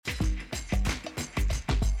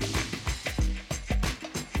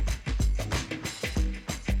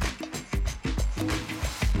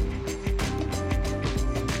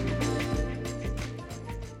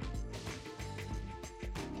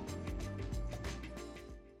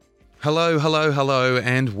Hello, hello, hello,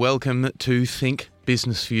 and welcome to Think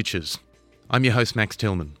Business Futures. I'm your host, Max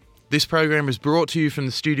Tillman. This program is brought to you from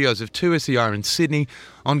the studios of 2SER in Sydney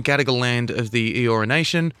on Gadigal land of the Eora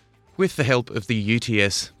Nation with the help of the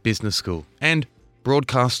UTS Business School and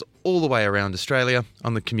broadcast all the way around Australia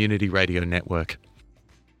on the Community Radio Network.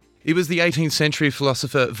 It was the 18th century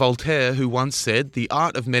philosopher Voltaire who once said, "The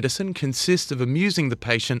art of medicine consists of amusing the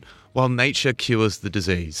patient while nature cures the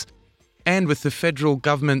disease." And with the federal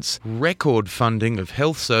government's record funding of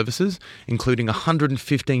health services, including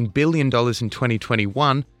 $115 billion in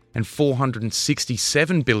 2021 and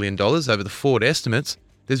 $467 billion over the Ford estimates,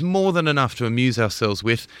 there's more than enough to amuse ourselves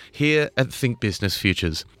with here at Think Business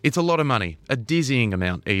Futures. It's a lot of money, a dizzying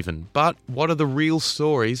amount even. But what are the real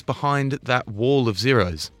stories behind that wall of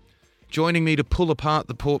zeros? Joining me to pull apart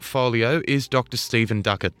the portfolio is Dr. Stephen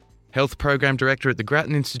Duckett, Health Program Director at the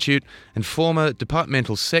Grattan Institute and former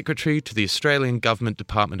Departmental Secretary to the Australian Government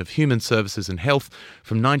Department of Human Services and Health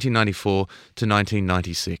from 1994 to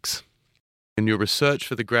 1996. In your research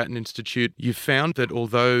for the Grattan Institute, you found that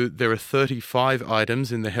although there are 35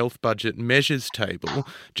 items in the health budget measures table,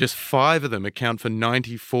 just 5 of them account for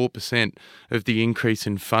 94% of the increase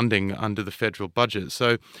in funding under the federal budget.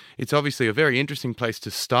 So it's obviously a very interesting place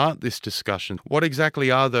to start this discussion. What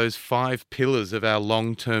exactly are those 5 pillars of our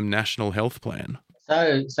long-term national health plan?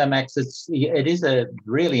 So Max, it is a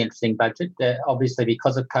really interesting budget. Obviously,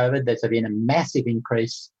 because of COVID, there's been a massive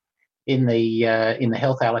increase in the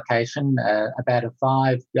health allocation, about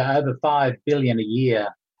over $5 billion a year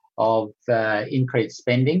of increased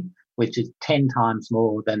spending, which is 10 times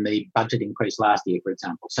more than the budget increase last year, for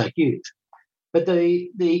example. So huge. But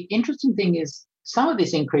the interesting thing is some of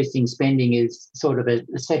this increasing spending is sort of a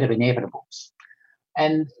set of inevitables.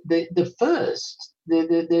 And the first,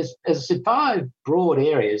 there's, as I said, 5 broad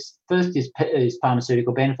areas. First is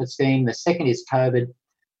pharmaceutical benefit scheme. The second is COVID.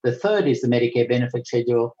 The third is the Medicare benefit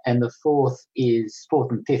schedule, and the fourth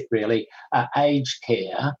and fifth really, aged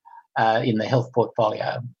care in the health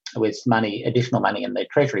portfolio, with additional money in the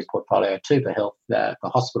Treasury portfolio too for health, for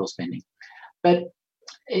hospital spending. But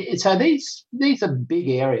so these are big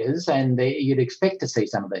areas, and you'd expect to see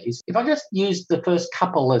some of these. If I just use the first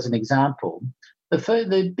couple as an example,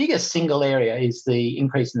 the biggest single area is the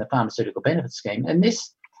increase in the pharmaceutical benefit scheme, and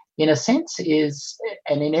this, in a sense, is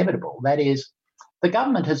an inevitable. That is, the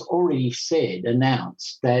government has already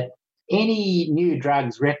announced that any new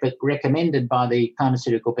drugs recommended by the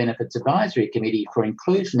Pharmaceutical Benefits Advisory Committee for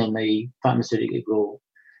inclusion in the Pharmaceutical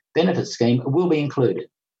Benefits Scheme will be included.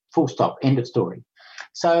 Full stop, end of story.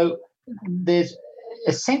 So it's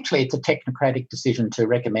a technocratic decision to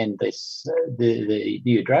recommend the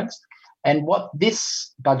new drugs. And what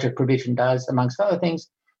this budget provision does, amongst other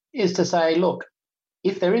things, is to say, look,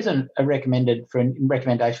 if there isn't a recommendation for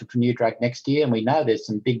a new drug next year, and we know there's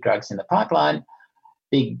some big drugs in the pipeline,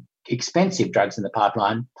 big expensive drugs in the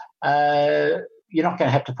pipeline, you're not going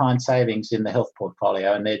to have to find savings in the health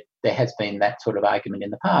portfolio. And there has been that sort of argument in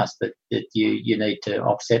the past that you need to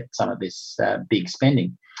offset some of this big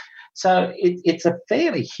spending. So it's a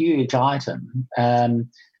fairly huge item,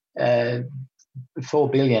 $4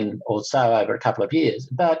 billion or so over a couple of years.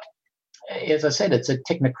 But as I said, it's a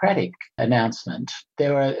technocratic announcement.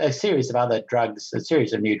 There were a series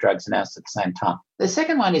of new drugs announced at the same time. The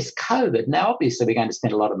second one is COVID. Now, obviously, we're going to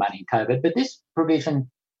spend a lot of money in COVID, but this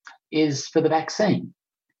provision is for the vaccine.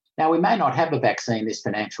 Now, we may not have a vaccine this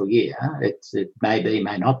financial year. It may be,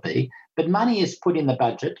 may not be, but money is put in the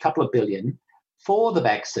budget, a couple of billion, for the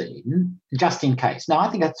vaccine, just in case. Now, I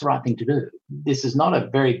think that's the right thing to do. This is not a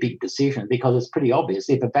very big decision because it's pretty obvious.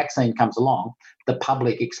 If a vaccine comes along, the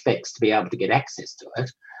public expects to be able to get access to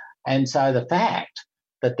it. And so the fact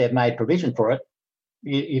that they've made provision for it,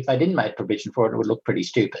 if they didn't make provision for it, it would look pretty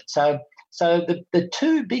stupid. So the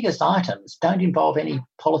 2 biggest items don't involve any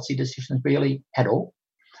policy decisions really at all.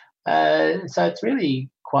 So it's really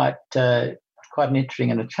quite an interesting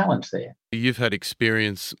and a challenge there. You've had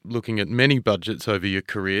experience looking at many budgets over your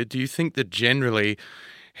career. Do you think that generally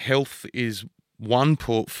health is one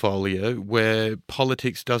portfolio where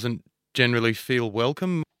politics doesn't generally feel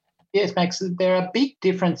welcome? Yes, Max, there are big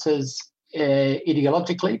differences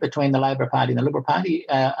ideologically between the Labor Party and the Liberal Party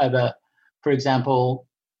over, for example,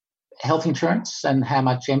 health insurance and how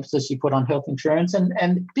much emphasis you put on health insurance,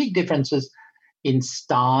 and big differences in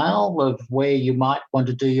style of where you might want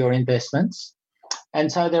to do your investments. And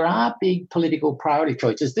so there are big political priority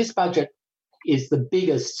choices. This budget is the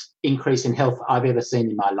biggest increase in health I've ever seen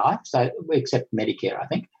in my life, so except Medicare, I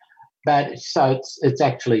think. But so it's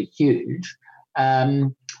actually huge.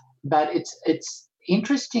 But it's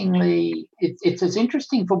interestingly, it's as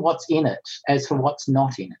interesting for what's in it as for what's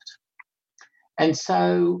not in it. And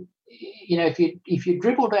so if you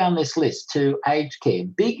dribble down this list to aged care,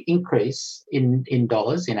 big increase in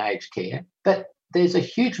dollars in aged care, but there's a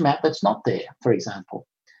huge amount that's not there, for example.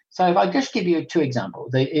 So if I just give you two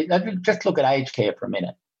examples, just look at aged care for a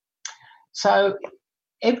minute. So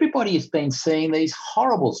everybody has been seeing these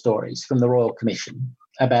horrible stories from the Royal Commission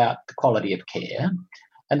about the quality of care.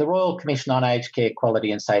 And the Royal Commission on Aged Care Quality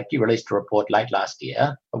and Safety released a report late last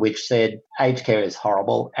year which said aged care is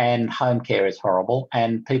horrible and home care is horrible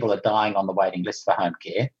and people are dying on the waiting list for home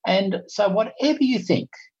care. And so whatever you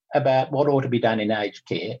think about what ought to be done in aged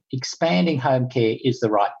care, expanding home care is the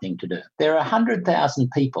right thing to do. There are 100,000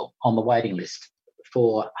 people on the waiting list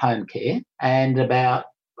for home care, and about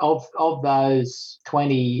of those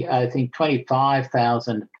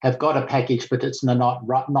 25,000 have got a package, but it's not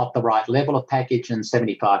the right level of package, and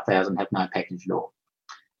 75,000 have no package at all.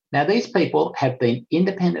 Now, these people have been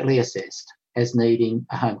independently assessed as needing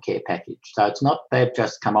a home care package. So it's not they've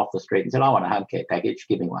just come off the street and said, I want a home care package,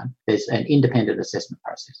 give me one. There's an independent assessment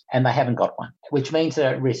process, and they haven't got one, which means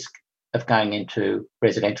they're at risk of going into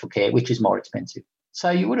residential care, which is more expensive. So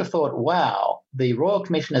you would have thought, wow, the Royal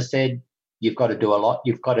Commissioner said, you've got to do a lot.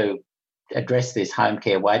 You've got to address this home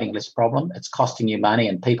care waiting list problem. It's costing you money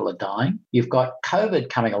and people are dying. You've got COVID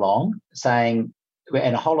coming along saying,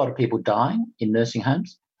 and a whole lot of people dying in nursing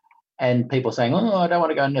homes, and people saying, oh, I don't want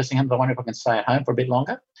to go in nursing homes. I wonder if I can stay at home for a bit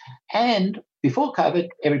longer. And before COVID,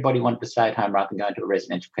 everybody wanted to stay at home rather than go into a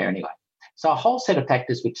residential care anyway. So a whole set of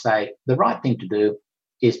factors which say the right thing to do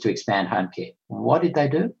is to expand home care. What did they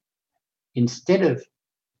do? Instead of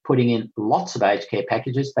putting in lots of aged care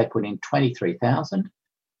packages, they put in 23,000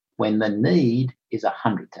 when the need is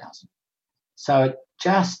 100,000. So it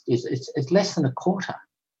just is, it's less than a quarter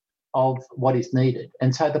of what is needed.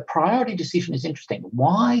 And so the priority decision is interesting.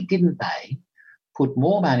 Why didn't they put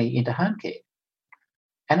more money into home care?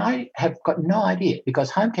 And I have got no idea, because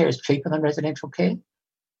home care is cheaper than residential care.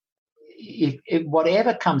 If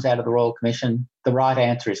whatever comes out of the Royal Commission, the right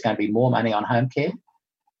answer is going to be more money on home care.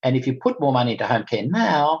 And if you put more money into home care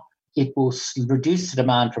now, it will reduce the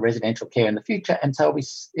demand for residential care in the future, and so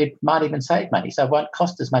it might even save money. So it won't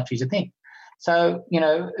cost as much as you think. So,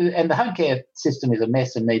 and the home care system is a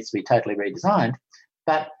mess and needs to be totally redesigned,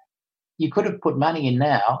 but you could have put money in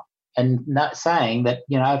now and saying that,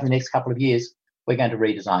 over the next couple of years, we're going to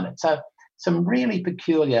redesign it. So some really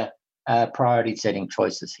peculiar priority setting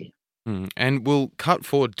choices here. And we'll cut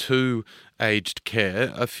forward to aged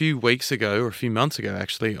care. A few weeks ago, or a few months ago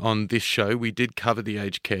actually, on this show, we did cover the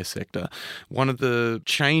aged care sector. One of the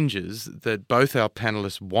changes that both our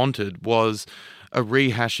panellists wanted was a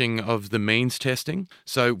rehashing of the means testing.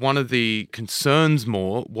 So one of the concerns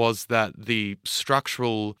more was that the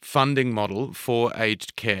structural funding model for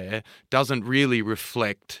aged care doesn't really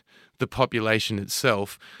reflect the population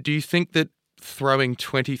itself. Do you think that throwing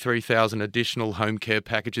 23,000 additional home care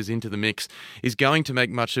packages into the mix is going to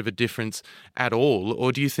make much of a difference at all?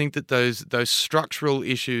 Or do you think that those structural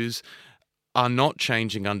issues are not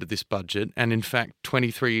changing under this budget, and in fact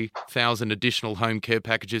 23,000 additional home care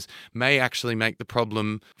packages may actually make the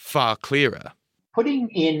problem far clearer? Putting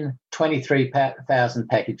in 23,000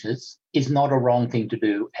 packages is not a wrong thing to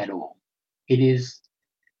do at all. It is,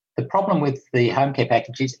 the problem with the home care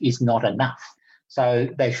packages is not enough. So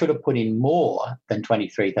they should have put in more than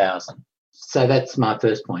 23,000. So that's my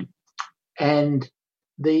first point. And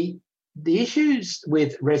the issues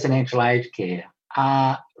with residential aged care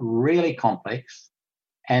are really complex,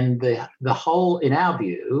 and the whole, in our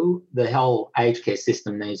view, the whole aged care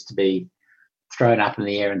system needs to be thrown up in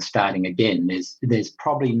the air and starting again. There's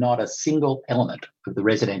probably not a single element of the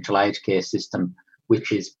residential aged care system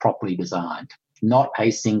which is properly designed, not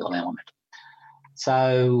a single element.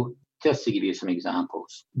 So just to give you some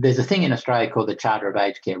examples, there's a thing in Australia called the Charter of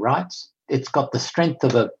Aged Care Rights. It's got the strength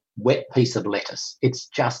of a wet piece of lettuce. It's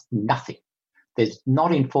just nothing. There's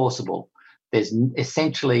not enforceable. There's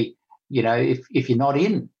essentially, if you're not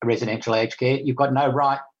in residential aged care, you've got no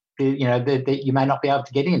right. You may not be able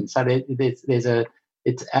to get in. So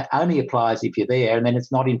it only applies if you're there, and then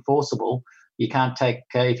it's not enforceable. You can't take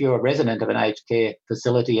if you're a resident of an aged care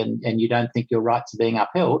facility and you don't think your rights are being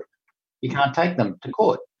upheld, you can't take them to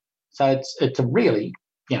court. So it's a really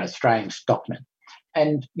strange document,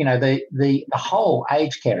 and the whole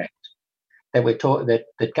Aged Care Act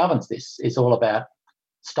that governs this is all about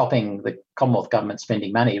stopping the Commonwealth government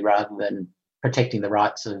spending money rather than protecting the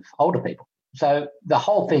rights of older people. So the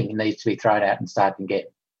whole thing needs to be thrown out and started again.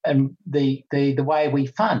 And the way we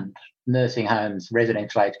fund nursing homes,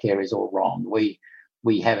 residential aged care is all wrong.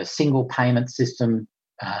 We have a single payment system.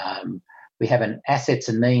 We have an assets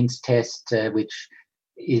and means test, which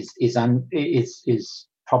is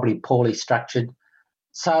probably poorly structured.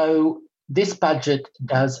 So this budget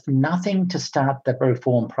does nothing to start the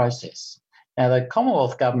reform process. Now, the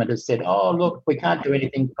Commonwealth Government has said, oh, look, we can't do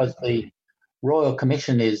anything because the Royal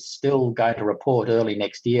Commission is still going to report early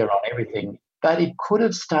next year on everything. But it could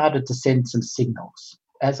have started to send some signals.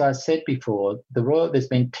 As I said before, there's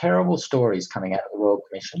been terrible stories coming out of the Royal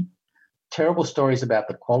Commission, terrible stories about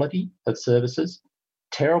the quality of services,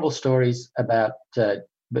 terrible stories about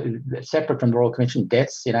separate from the Royal Commission,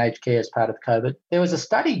 deaths in aged care as part of COVID. There was a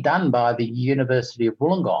study done by the University of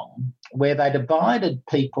Wollongong where they divided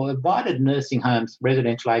nursing homes,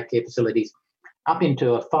 residential aged care facilities, up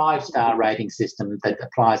into a 5-star rating system that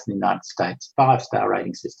applies in the United States, 5-star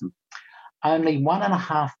rating system. Only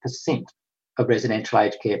 1.5% of residential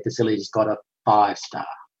aged care facilities got a 5-star.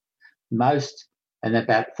 Most, and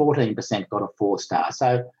about 14% got a 4-star.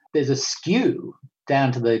 So there's a skew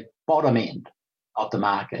down to the bottom end of the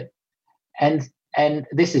market. And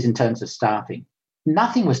this is in terms of staffing.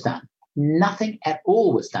 Nothing was done. Nothing at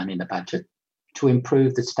all was done in the budget to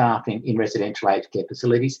improve the staffing in residential aged care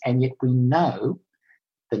facilities, and yet we know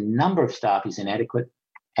the number of staff is inadequate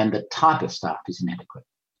and the type of staff is inadequate.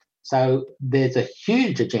 So there's a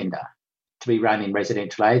huge agenda to be run in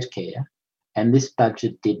residential aged care, and this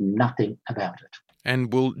budget did nothing about it.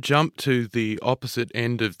 And we'll jump to the opposite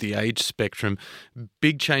end of the age spectrum.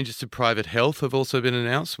 Big changes to private health have also been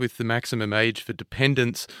announced, with the maximum age for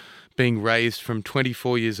dependents being raised from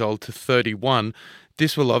 24 years old to 31.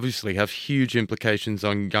 This will obviously have huge implications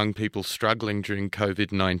on young people struggling during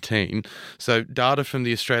COVID-19. So data from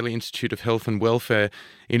the Australian Institute of Health and Welfare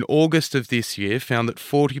in August of this year found that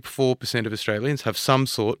 44% of Australians have some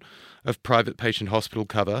sort of private patient hospital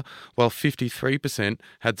cover, while 53%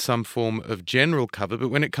 had some form of general cover. But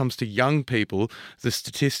when it comes to young people, the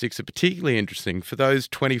statistics are particularly interesting. For those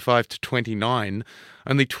 25 to 29,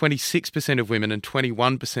 only 26% of women and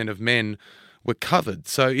 21% of men were covered.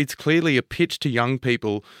 So it's clearly a pitch to young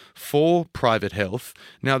people for private health.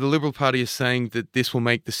 Now, the Liberal Party is saying that this will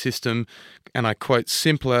make the system, and I quote,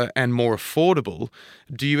 simpler and more affordable.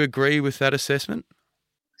 Do you agree with that assessment?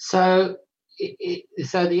 So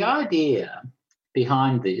the idea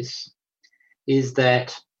behind this is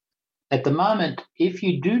that at the moment, if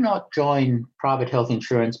you do not join private health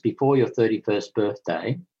insurance before your 31st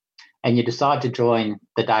birthday, and you decide to join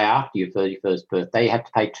the day after your 31st birthday, you have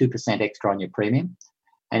to pay 2% extra on your premium.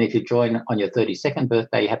 And if you join on your 32nd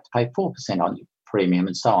birthday, you have to pay 4% on your premium,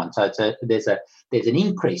 and so on. So there's an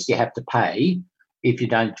increase you have to pay if you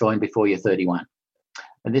don't join before you're 31.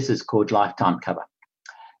 And this is called lifetime cover.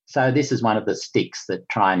 So this is one of the sticks that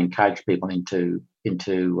try and encourage people into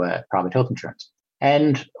private health insurance.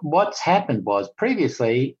 And what's happened was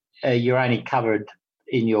previously you're only covered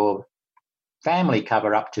in your family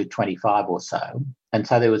cover up to 25 or so. And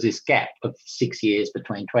so there was this gap of 6 years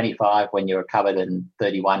between 25 when you were covered and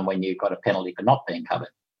 31 when you got a penalty for not being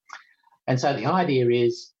covered. And so the idea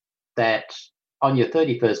is that on your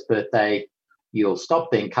 31st birthday, you'll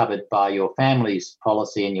stop being covered by your family's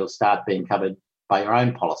policy and you'll start being covered by your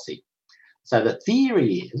own policy. So the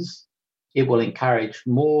theory is it will encourage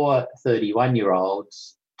more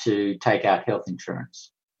 31-year-olds to take out health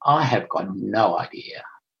insurance. I have got no idea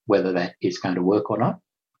whether that is going to work or not.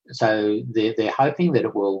 So they're hoping that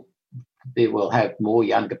it will have more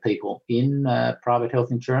younger people in private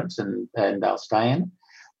health insurance and they'll stay in.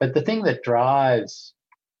 But the thing that drives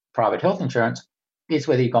private health insurance is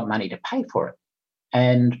whether you've got money to pay for it.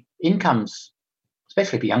 And incomes,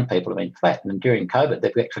 especially for young people, have been flat. And during COVID,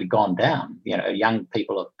 they've actually gone down. You know, young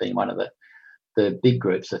people have been one of the big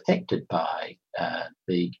groups affected by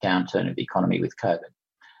the downturn of the economy with COVID.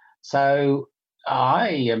 So I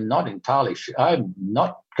am not entirely sure. I'm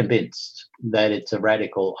not convinced that it's a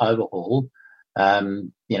radical overhaul.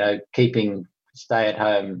 Keeping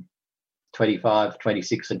stay-at-home 25,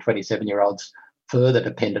 26 and 27-year-olds further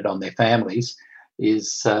dependent on their families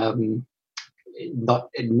is not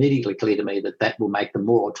immediately clear to me that will make them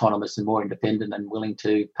more autonomous and more independent and willing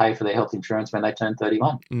to pay for their health insurance when they turn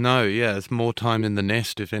 31. No, yeah, it's more time in the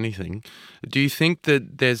nest, if anything. Do you think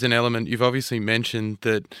that there's an element, you've obviously mentioned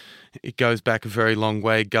that it goes back a very long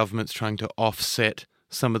way, governments trying to offset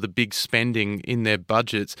some of the big spending in their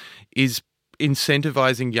budgets, is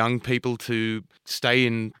incentivising young people to stay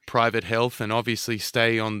in private health and obviously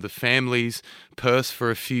stay on the family's purse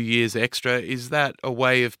for a few years extra? Is that a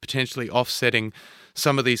way of potentially offsetting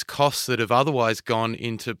some of these costs that have otherwise gone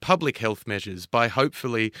into public health measures by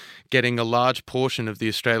hopefully getting a large portion of the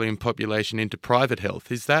Australian population into private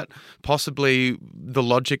health? Is that possibly the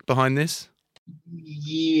logic behind this?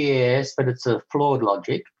 Yes, but it's a flawed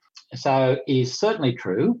logic. So it is certainly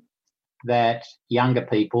true that younger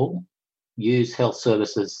people use health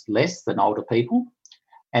services less than older people.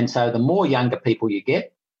 And so the more younger people you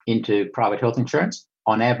get into private health insurance,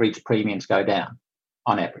 on average, premiums go down,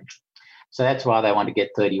 on average. So that's why they want to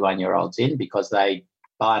get 31-year-olds in, because they,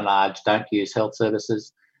 by and large, don't use health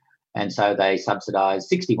services, and so they subsidise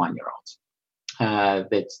 61-year-olds.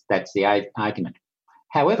 That's the argument.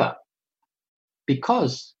 However,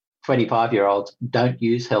 because 25-year-olds don't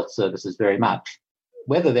use health services very much,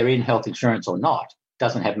 whether they're in health insurance or not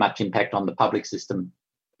doesn't have much impact on the public system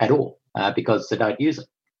at all, because they don't use it.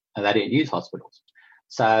 They don't use hospitals.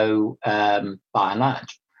 So, by and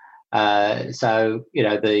large. So,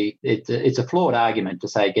 it's a flawed argument to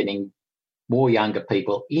say getting more younger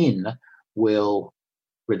people in will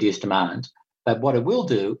reduce demand. But what it will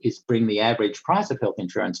do is bring the average price of health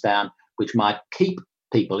insurance down, which might keep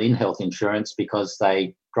people in health insurance because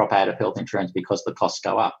they drop out of health insurance because the costs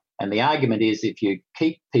go up. And the argument is if you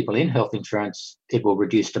keep people in health insurance, it will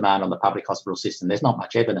reduce demand on the public hospital system. There's not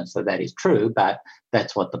much evidence that that is true, but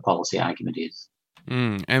that's what the policy argument is.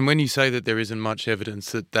 And when you say that there isn't much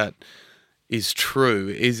evidence that that is true,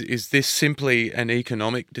 is this simply an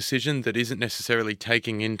economic decision that isn't necessarily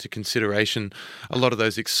taking into consideration a lot of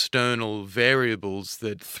those external variables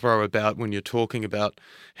that throw about when you're talking about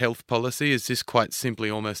health policy? Is this quite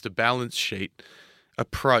simply almost a balance sheet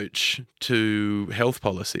approach to health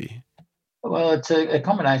policy? Well, it's a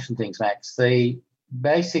combination of things, Max. The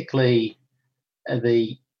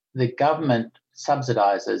government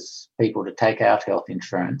subsidises people to take out health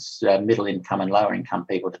insurance, middle income and lower income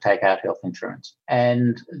people to take out health insurance.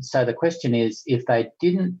 And so the question is, if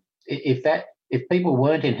people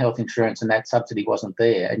weren't in health insurance and that subsidy wasn't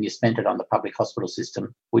there and you spent it on the public hospital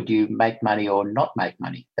system, would you make money or not make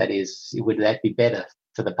money? That is, would that be better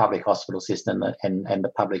for the public hospital system and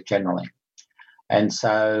the public generally? And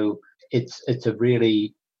so it's a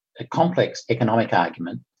really complex economic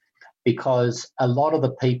argument, because a lot of the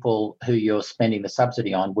people who you're spending the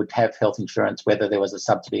subsidy on would have health insurance whether there was a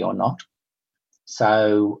subsidy or not.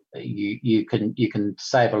 So you can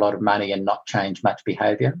save a lot of money and not change much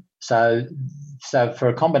behaviour. So for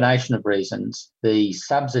a combination of reasons, the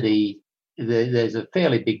subsidy, there's a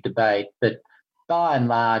fairly big debate, but by and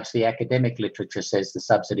large, the academic literature says the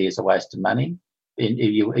subsidy is a waste of money.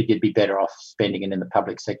 You'd be better off spending it in the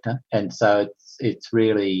public sector. And so it's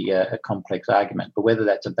really a complex argument. But whether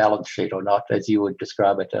that's a balance sheet or not, as you would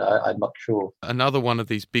describe it, I'm not sure. Another one of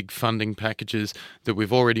these big funding packages that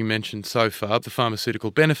we've already mentioned so far, the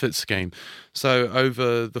Pharmaceutical Benefits Scheme. So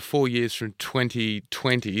over the 4 years from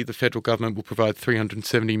 2020, the federal government will provide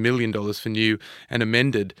 $370 million for new and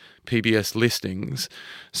amended PBS listings.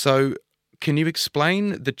 So can you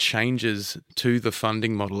explain the changes to the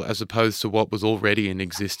funding model as opposed to what was already in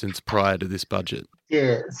existence prior to this budget?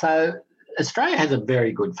 Yeah, so Australia has a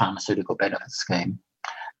very good pharmaceutical benefits scheme.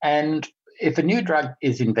 And if a new drug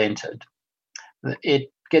is invented,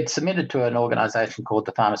 it gets submitted to an organisation called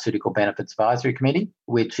the Pharmaceutical Benefits Advisory Committee,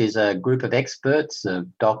 which is a group of experts,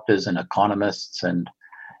 doctors and economists and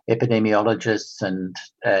epidemiologists, and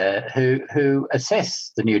who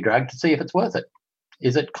assess the new drug to see if it's worth it.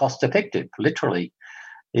 Is it cost effective? Literally,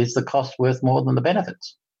 is the cost worth more than the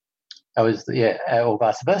benefits? Or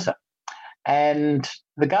vice versa. And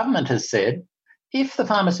the government has said, if the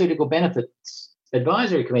Pharmaceutical Benefits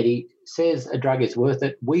Advisory Committee says a drug is worth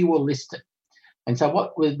it, we will list it. And so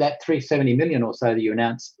what with that $370 million or so that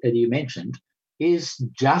you mentioned is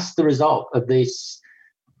just the result of these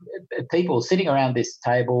people sitting around this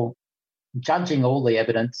table, judging all the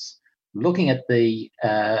evidence, looking at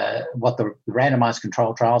what the randomised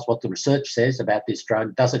control trials, what the research says about this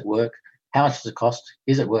drug, does it work, how much does it cost,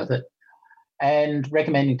 is it worth it, and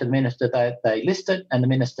recommending to the minister that they list it, and the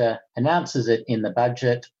minister announces it in the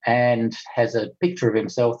budget and has a picture of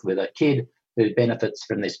himself with a kid who benefits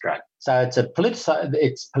from this drug. So it's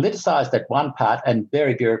politicised at one part and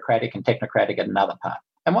very bureaucratic and technocratic at another part.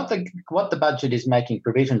 And what the budget is making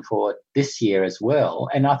provision for this year as well,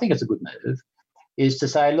 and I think it's a good move, is to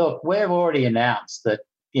say, look, we've already announced that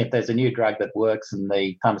if there's a new drug that works and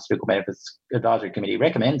the Pharmaceutical Benefits Advisory Committee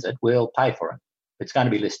recommends it, we'll pay for it. It's going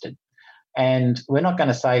to be listed. And we're not going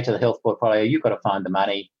to say to the health portfolio, you've got to find the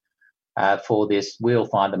money for this. We'll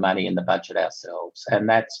find the money in the budget ourselves. And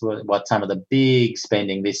that's what some of the big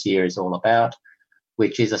spending this year is all about,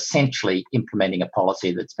 which is essentially implementing a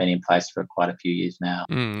policy that's been in place for quite a few years now.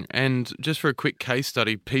 And just for a quick case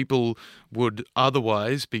study, people would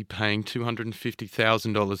otherwise be paying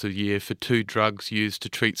 $250,000 a year for 2 drugs used to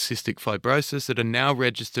treat cystic fibrosis that are now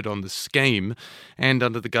registered on the scheme, and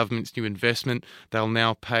under the government's new investment, they'll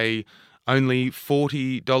now pay only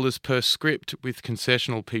 $40 per script, with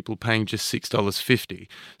concessional people paying just $6.50.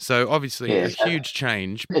 So obviously a huge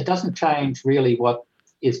change. It doesn't change really what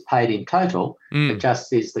is paid in total. It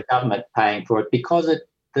just is the government paying for it because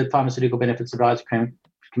the Pharmaceutical Benefits Advisory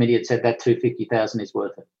Committee had said that $250,000 is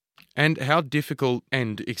worth it. And how difficult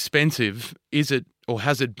and expensive is it, or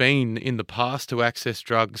has it been in the past, to access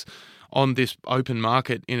drugs on this open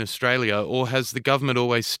market in Australia, or has the government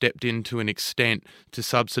always stepped in to an extent to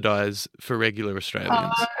subsidise for regular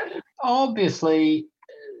Australians? Obviously,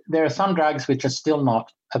 there are some drugs which are still not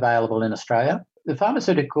available in Australia. The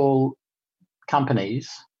pharmaceutical companies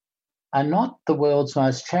are not the world's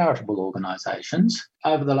most charitable organisations.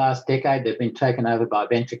 Over the last decade, they've been taken over by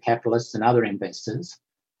venture capitalists and other investors,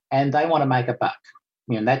 and they want to make a buck.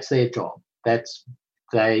 That's their job.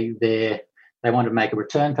 They want to make a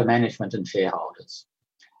return for management and shareholders.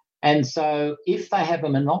 And so if they have a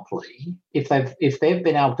monopoly, if they've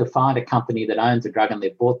been able to find a company that owns a drug and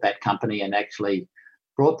they've bought that company and actually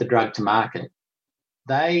brought the drug to market,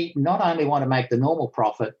 they not only want to make the normal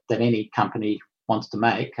profit that any company wants to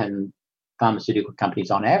make, and pharmaceutical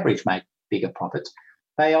companies on average make bigger profits,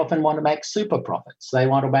 they often want to make super profits. They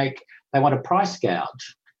want to price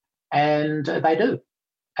gouge, and they do.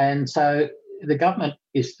 And so the government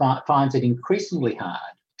finds it increasingly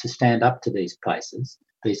hard to stand up to these places,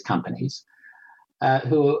 these companies,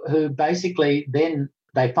 who basically then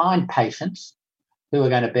they find patients who are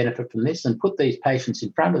going to benefit from this and put these patients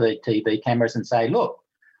in front of the TV cameras and say, look,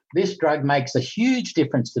 this drug makes a huge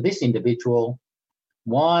difference to this individual.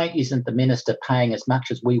 Why isn't the minister paying as much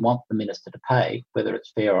as we want the minister to pay, whether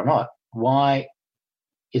it's fair or not? Why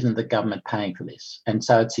isn't the government paying for this? And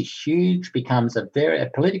so becomes a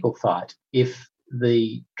political fight if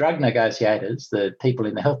the drug negotiators, the people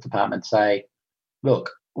in the health department, say, look,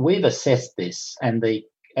 we've assessed this and the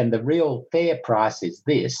real fair price is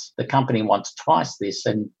this. The company wants twice this,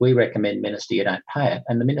 and we recommend, Minister, you don't pay it.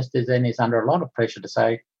 And the minister then is under a lot of pressure to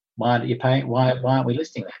say, why aren't you paying? Why aren't we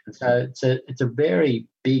listing that? And so it's a very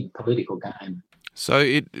big political game.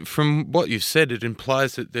 So from what you've said, it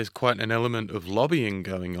implies that there's quite an element of lobbying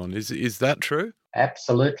going on. Is that true?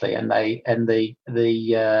 Absolutely. And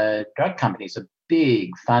the drug companies are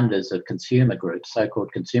big funders of consumer groups,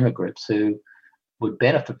 so-called consumer groups, who would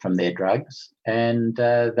benefit from their drugs, and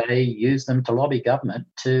they use them to lobby government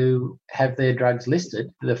to have their drugs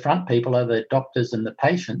listed. The front people are the doctors and the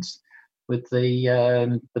patients, with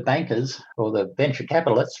the bankers or the venture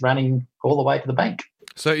capitalists running all the way to the bank.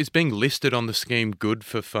 So is being listed on the scheme good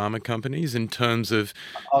for pharma companies in terms of...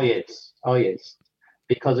 Oh, yes,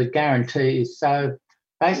 because it guarantees... So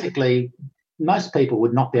basically, most people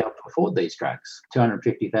would not be able to afford these drugs,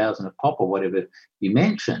 $250,000 a pop or whatever you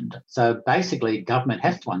mentioned. So basically, government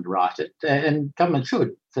has to underwrite it, and government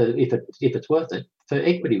should, if it's worth it, for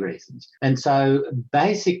equity reasons. And so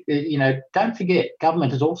don't forget,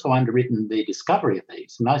 government has also underwritten the discovery of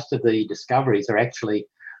these. Most of the discoveries are actually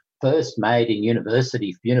first made in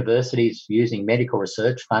universities using medical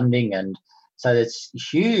research funding. And so there's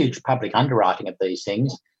huge public underwriting of these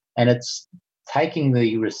things, and it's taking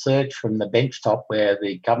the research from the benchtop where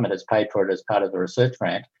the government has paid for it as part of the research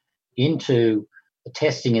grant into the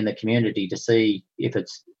testing in the community to see if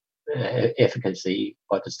it's efficacy,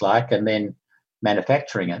 what it's like, and then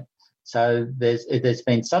manufacturing it. So there's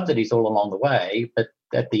been subsidies all along the way, but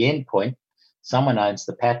at the end point, someone owns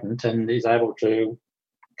the patent and is able to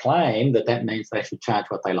claim that means they should charge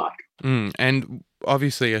what they like. And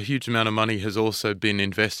obviously a huge amount of money has also been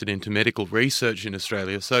invested into medical research in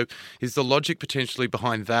Australia. So is the logic potentially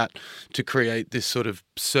behind that to create this sort of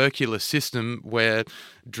circular system where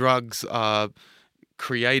drugs are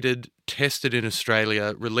created, tested in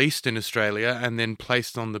Australia, released in Australia, and then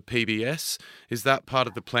placed on the PBS? Is that part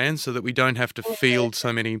of the plan so that we don't have to field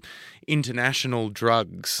so many international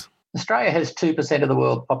drugs? Australia has 2% of the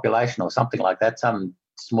world population or something like that, some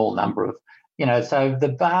small number of, so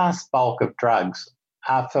the vast bulk of drugs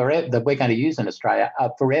are forever, that we're going to use in Australia,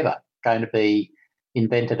 are forever going to be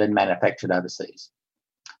invented and manufactured overseas.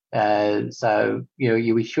 So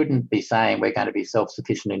we shouldn't be saying we're going to be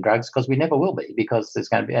self-sufficient in drugs, because we never will be, because there's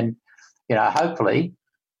going to be, and hopefully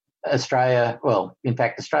Australia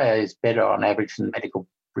is better on average in medical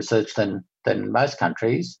research than most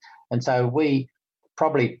countries, and so we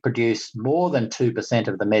probably produce more than 2%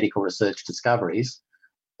 of the medical research discoveries,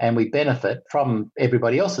 and we benefit from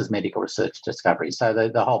everybody else's medical research discoveries. So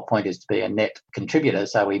the whole point is to be a net contributor,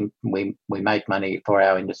 so we make money for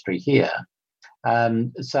our industry here.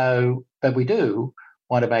 But we do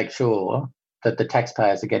want to make sure that the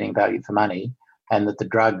taxpayers are getting value for money, and that the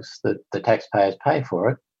drugs that the taxpayers pay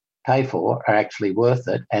for are actually worth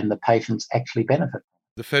it, and the patients actually benefit.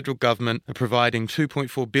 The federal government are providing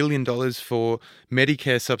 $2.4 billion for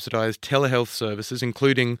Medicare subsidised telehealth services,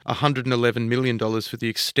 including $111 million for the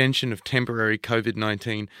extension of temporary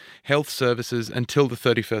COVID-19 health services until the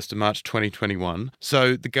 31st of March 2021.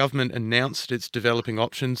 So the government announced it's developing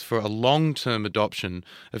options for a long-term adoption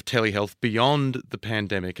of telehealth beyond the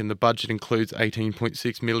pandemic, and the budget includes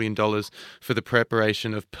 $18.6 million for the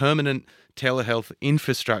preparation of permanent telehealth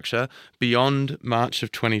infrastructure beyond March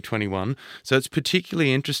of 2021. So it's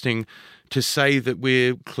particularly interesting to say that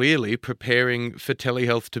we're clearly preparing for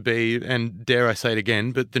telehealth to be, and dare I say it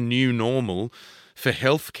again, but the new normal for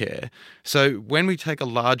healthcare. So when we take a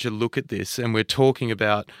larger look at this and we're talking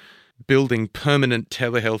about building permanent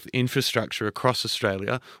telehealth infrastructure across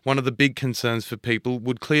Australia, one of the big concerns for people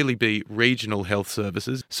would clearly be regional health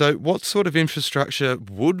services. So what sort of infrastructure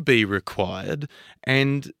would be required,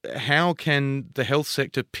 and how can the health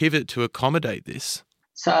sector pivot to accommodate this?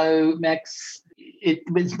 So, Max,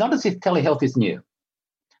 it's not as if telehealth is new.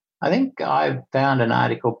 I think I found an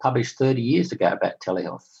article published 30 years ago about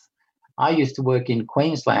telehealth. I used to work in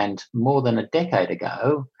Queensland more than a decade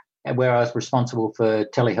ago, where I was responsible for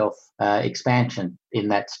telehealth expansion in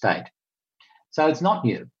that state. So it's not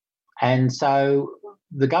new. And so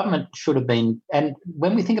the government should have been, and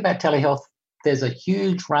when we think about telehealth, there's a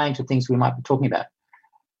huge range of things we might be talking about.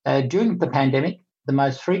 During the pandemic, the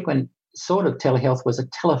most frequent sort of telehealth was a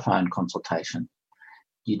telephone consultation.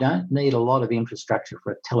 You don't need a lot of infrastructure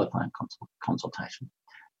for a telephone consultation.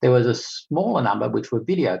 There was a smaller number which were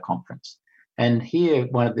video conference. And here,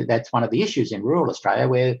 that's one of the issues in rural Australia,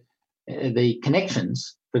 where the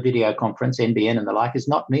connections for video conference, NBN and the like, is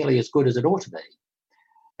not nearly as good as it ought to be.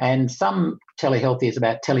 And some telehealth is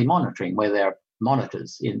about telemonitoring, where there are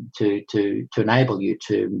monitors to enable you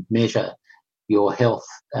to measure your health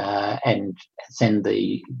and send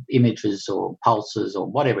the images or pulses or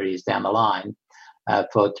whatever it is down the line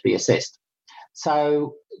for it to be assessed.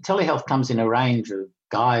 So telehealth comes in a range of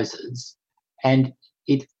guises, and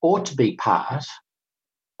it ought to be part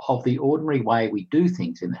of the ordinary way we do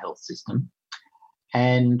things in the health system,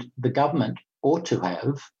 and the government ought to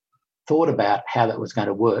have thought about how that was going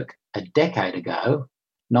to work a decade ago,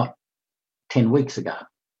 not 10 weeks ago.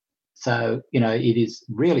 So, it is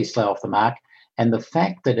really slow off the mark, and the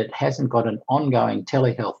fact that it hasn't got an ongoing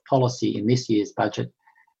telehealth policy in this year's budget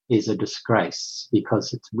is a disgrace,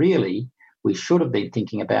 because it's really, we should have been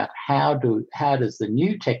thinking about how does the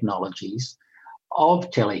new technologies of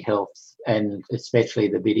telehealth, and especially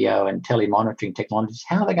the video and telemonitoring technologies,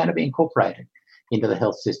 how are they going to be incorporated into the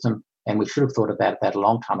health system? And we should have thought about that a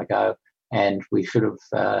long time ago, and we should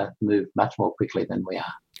have moved much more quickly than we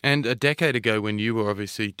are. And a decade ago, when you were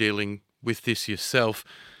obviously dealing with this yourself,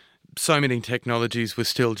 so many technologies were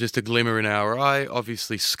still just a glimmer in our eye.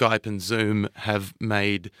 Obviously, Skype and Zoom have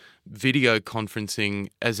made video conferencing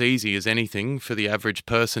as easy as anything for the average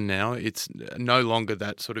person now. It's no longer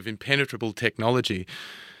that sort of impenetrable technology.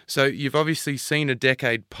 So you've obviously seen a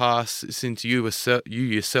decade pass since you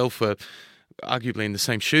yourself were arguably in the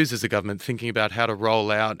same shoes as the government, thinking about how to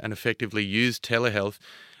roll out and effectively use telehealth.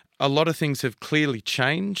 A lot of things have clearly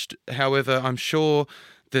changed. However, I'm sure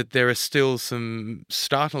that there are still some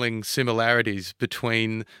startling similarities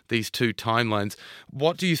between these two timelines.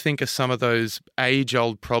 What do you think are some of those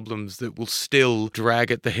age-old problems that will still drag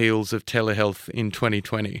at the heels of telehealth in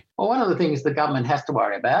 2020? Well, one of the things the government has to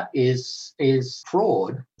worry about is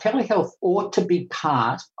fraud. Telehealth ought to be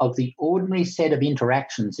part of the ordinary set of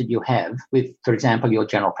interactions that you have with, for example, your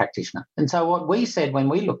general practitioner. And so what we said when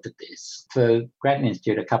we looked at this for Grattan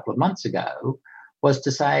Institute a couple of months ago was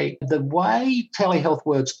to say the way telehealth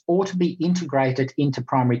works ought to be integrated into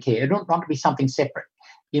primary care. It ought not to be something separate.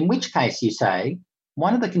 In which case, you say,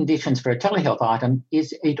 one of the conditions for a telehealth item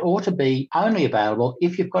is it ought to be only available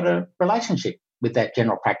if you've got a relationship with that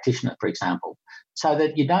general practitioner, for example, so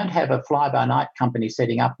that you don't have a fly-by-night company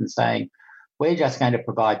setting up and saying, we're just going to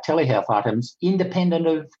provide telehealth items independent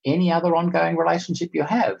of any other ongoing relationship you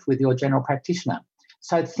have with your general practitioner.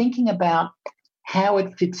 So thinking about how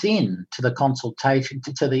it fits in to the consultation,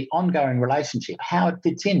 to the ongoing relationship, how it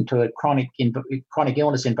fits into a chronic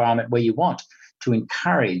illness environment where you want to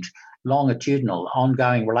encourage longitudinal,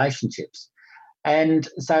 ongoing relationships. And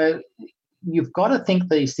so you've got to think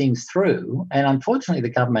these things through, and unfortunately the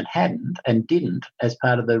government hadn't and didn't as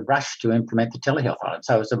part of the rush to implement the telehealth item.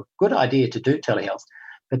 So it was a good idea to do telehealth,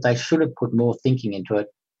 but they should have put more thinking into it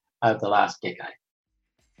over the last decade.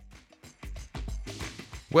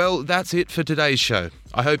 Well, that's it for today's show.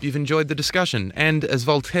 I hope you've enjoyed the discussion, and as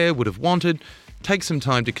Voltaire would have wanted, take some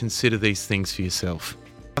time to consider these things for yourself.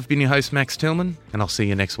 I've been your host, Max Tillman, and I'll see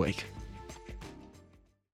you next week.